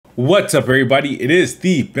What's up, everybody? It is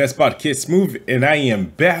the Best Spot Kid Smooth, and I am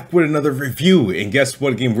back with another review. And guess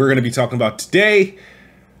what game we're going to be talking about today?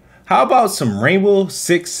 How about some Rainbow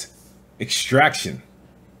Six Extraction?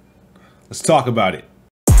 Let's talk about it.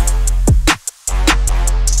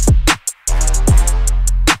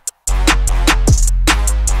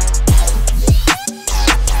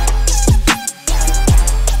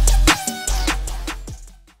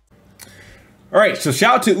 Alright, so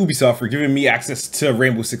shout out to Ubisoft for giving me access to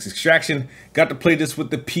Rainbow Six Extraction. Got to play this with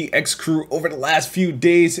the PX crew over the last few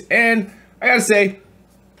days, and I gotta say,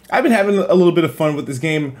 I've been having a little bit of fun with this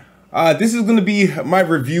game. This is gonna be my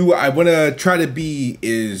review. I wanna try to be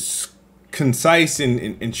as concise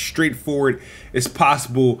and straightforward as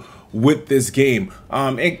possible with this game,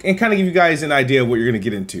 and kind of give you guys an idea of what you're gonna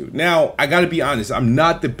get into. Now, I gotta be honest, I'm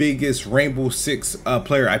not the biggest Rainbow Six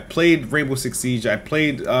player. I played Rainbow Six Siege. I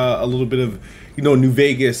played a little bit of New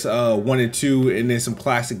Vegas 1 and 2, and then some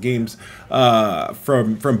classic games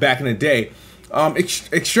from back in the day.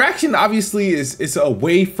 Extraction obviously is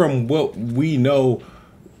away from what we know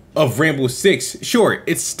of Rainbow Six. Sure,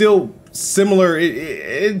 it's still similar.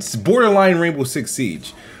 It's borderline Rainbow Six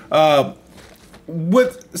Siege,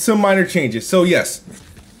 with some minor changes. So yes,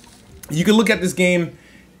 you can look at this game.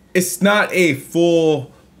 It's not a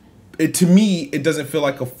full. To me, it doesn't feel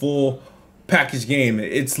like a full package game.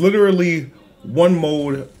 It's literally one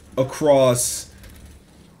mode across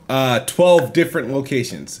 12 different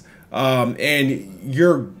locations, and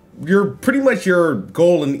you're pretty much your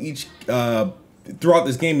goal in each throughout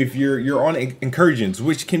this game, if you're on incursions,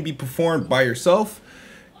 which can be performed by yourself,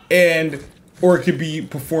 or it could be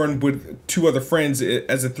performed with two other friends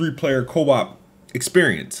as a 3-player co-op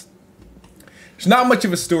experience. There's not much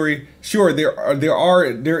of a story. Sure,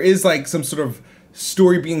 there is like some sort of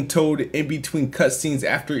story being told in between cutscenes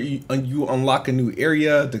after you unlock a new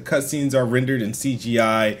area. The cutscenes are rendered in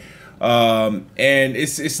CGI, and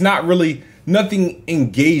it's not really nothing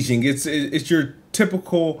engaging. It's your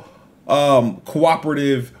typical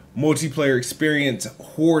cooperative multiplayer experience,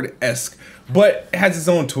 horde-esque, but it has its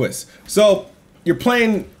own twist. So you're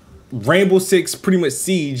playing Rainbow Six, pretty much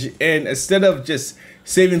Siege, and instead of just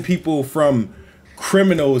saving people from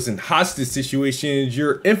criminals and hostage situations,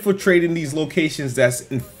 you're infiltrating these locations that's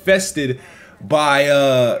infested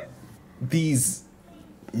by these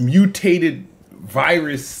mutated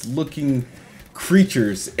virus-looking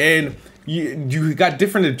creatures, and you got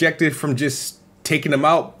different objectives from just taking them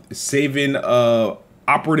out, saving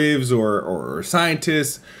operatives or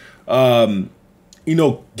scientists,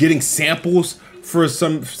 getting samples for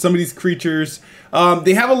some of these creatures.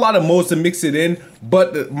 They have a lot of modes to mix it in,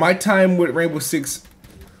 but my time with Rainbow Six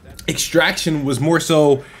Extraction was more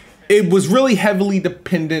so, it was really heavily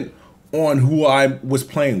dependent on who I was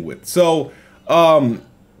playing with. So,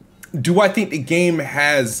 do I think the game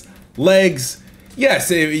has legs? Yes,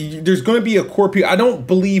 there's going to be a core people. I don't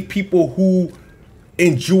believe people who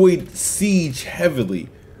enjoyed Siege heavily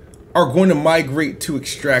are going to migrate to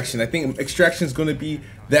Extraction. I think Extraction is going to be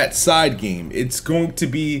that side game. It's going to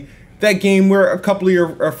be that game where a couple of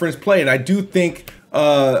your friends play, and I do think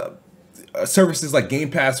services like Game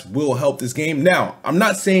Pass will help this game. Now, I'm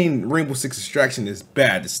not saying Rainbow Six Extraction is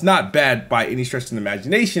bad. It's not bad by any stretch of the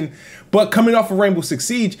imagination, but coming off of Rainbow Six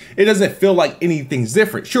Siege, it doesn't feel like anything's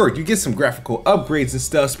different. Sure, you get some graphical upgrades and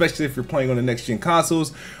stuff, especially if you're playing on the next-gen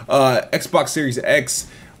consoles. Xbox Series X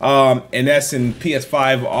and S and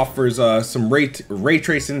PS5 offers some ray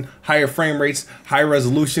tracing, higher frame rates, higher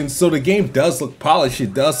resolution. So the game does look polished.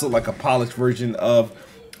 It does look like a polished version of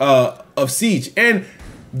Siege. And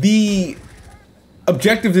the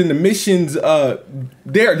objectives and the missions,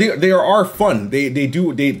 they are fun.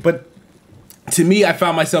 But to me, I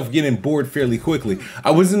found myself getting bored fairly quickly. I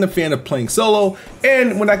wasn't a fan of playing solo,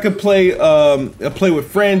 and when I could play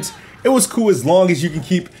with friends, it was cool as long as you can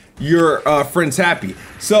keep your friends happy.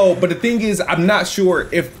 So, but the thing is, I'm not sure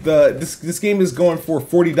if this game is going for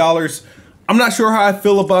 $40. I'm not sure how I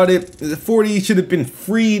feel about it. The 40 should have been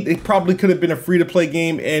free. It probably could have been a free-to-play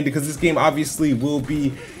game, and because this game obviously will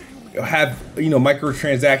have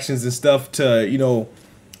microtransactions and stuff to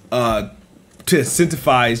to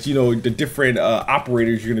incentivize the different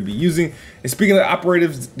operators you're going to be using. And speaking of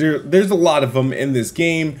operatives, there's a lot of them in this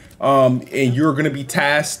game, and you're going to be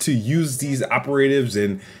tasked to use these operatives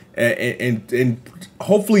and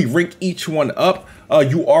hopefully rank each one up.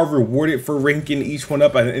 You are rewarded for ranking each one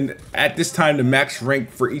up, and at this time the max rank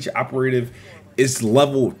for each operative is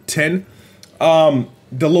level 10.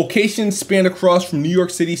 The locations span across from New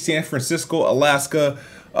York City, San Francisco, Alaska,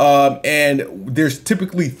 and there's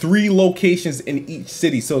typically 3 locations in each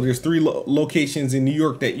city. So there's 3 locations in New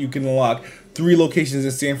York that you can unlock, 3 locations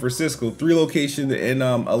in San Francisco, 3 locations in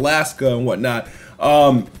Alaska and whatnot.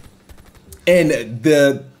 And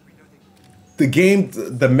the game,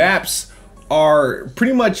 the maps are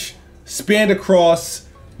pretty much spanned across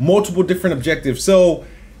multiple different objectives. So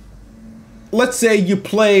let's say you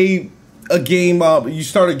play a game, you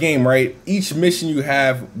start a game, right? Each mission you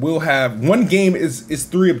have will have, one game is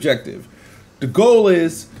 3 objectives. The goal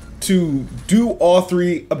is to do all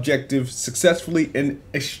 3 objectives successfully and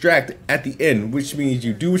extract at the end, which means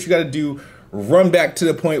you do what you got to do, run back to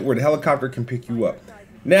the point where the helicopter can pick you up.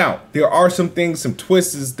 Now, there are some things, some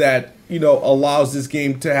twists that, you know, allows this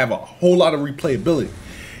game to have a whole lot of replayability.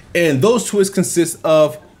 And those twists consist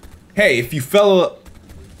of, hey, if you fail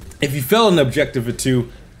an objective or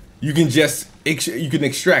 2, you can just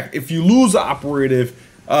extract. If you lose the operative,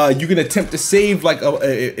 you can attempt to save, like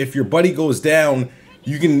if your buddy goes down,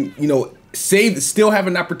 you can, you know, still have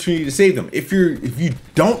an opportunity to save them. If you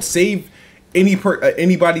don't save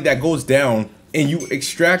anybody that goes down and you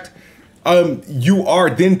extract, you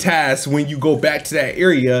are then tasked when you go back to that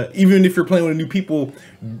area, even if you're playing with new people,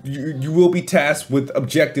 you will be tasked with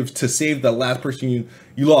objectives to save the last person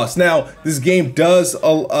you lost. Now, this game does,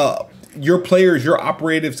 your players, your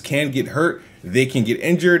operatives can get hurt, they can get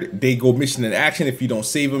injured, they go mission in action if you don't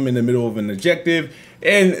save them in the middle of an objective,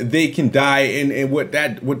 and they can die. And what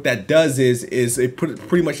that does is it put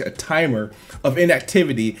pretty much a timer of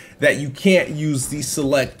inactivity that you can't use these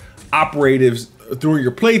select operatives through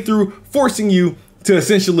your playthrough, forcing you to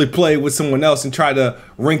essentially play with someone else and try to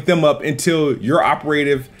rank them up until your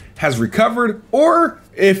operative has recovered, or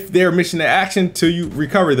if they're mission to action till you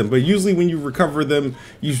recover them. But usually when you recover them,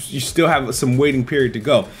 you still have some waiting period to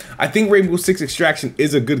go. I think Rainbow Six Extraction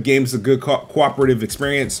is a good game. It's a good cooperative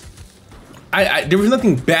experience. There was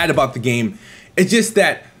nothing bad about the game. It's just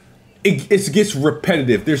that it gets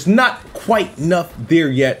repetitive. There's not quite enough there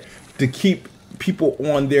yet to keep people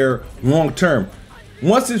on there long term.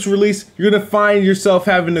 Once it's released, you're gonna find yourself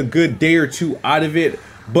having a good day or 2 out of it,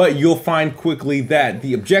 but you'll find quickly that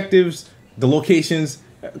the objectives, the locations,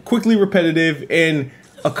 quickly repetitive. In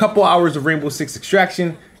a couple hours of Rainbow Six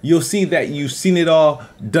Extraction, you'll see that you've seen it all,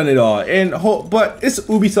 done it all. But it's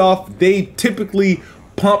Ubisoft. They typically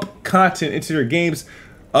pump content into their games.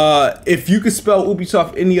 If you could spell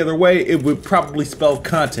Ubisoft any other way, it would probably spell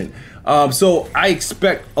content. So I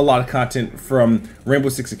expect a lot of content from Rainbow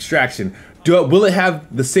Six Extraction. Will it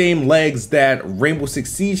have the same legs that Rainbow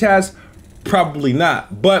Six Siege has? Probably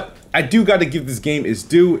not, but I do got to give this game its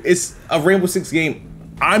due. It's a Rainbow Six game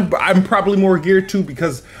I'm probably more geared to,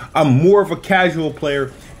 because I'm more of a casual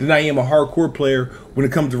player than I am a hardcore player when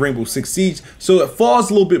it comes to Rainbow Six Siege. So it falls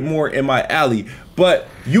a little bit more in my alley, but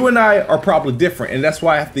you and I are probably different, and that's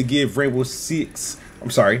why I have to give Rainbow Six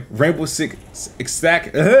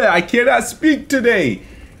Extract. I cannot speak today.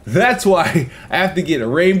 That's why I have to get a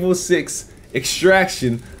Rainbow Six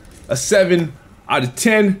Extraction a 7 out of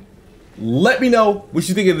 10. Let me know what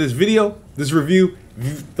you think of this video, this review. If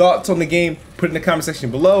you have thoughts on the game, put it in the comment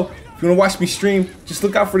section below. If you want to watch me stream, just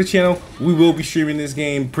look out for the channel. We will be streaming this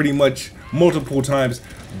game pretty much multiple times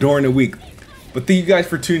during the week. But thank you guys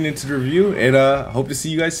for tuning into the review, and I hope to see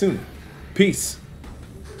you guys soon. Peace.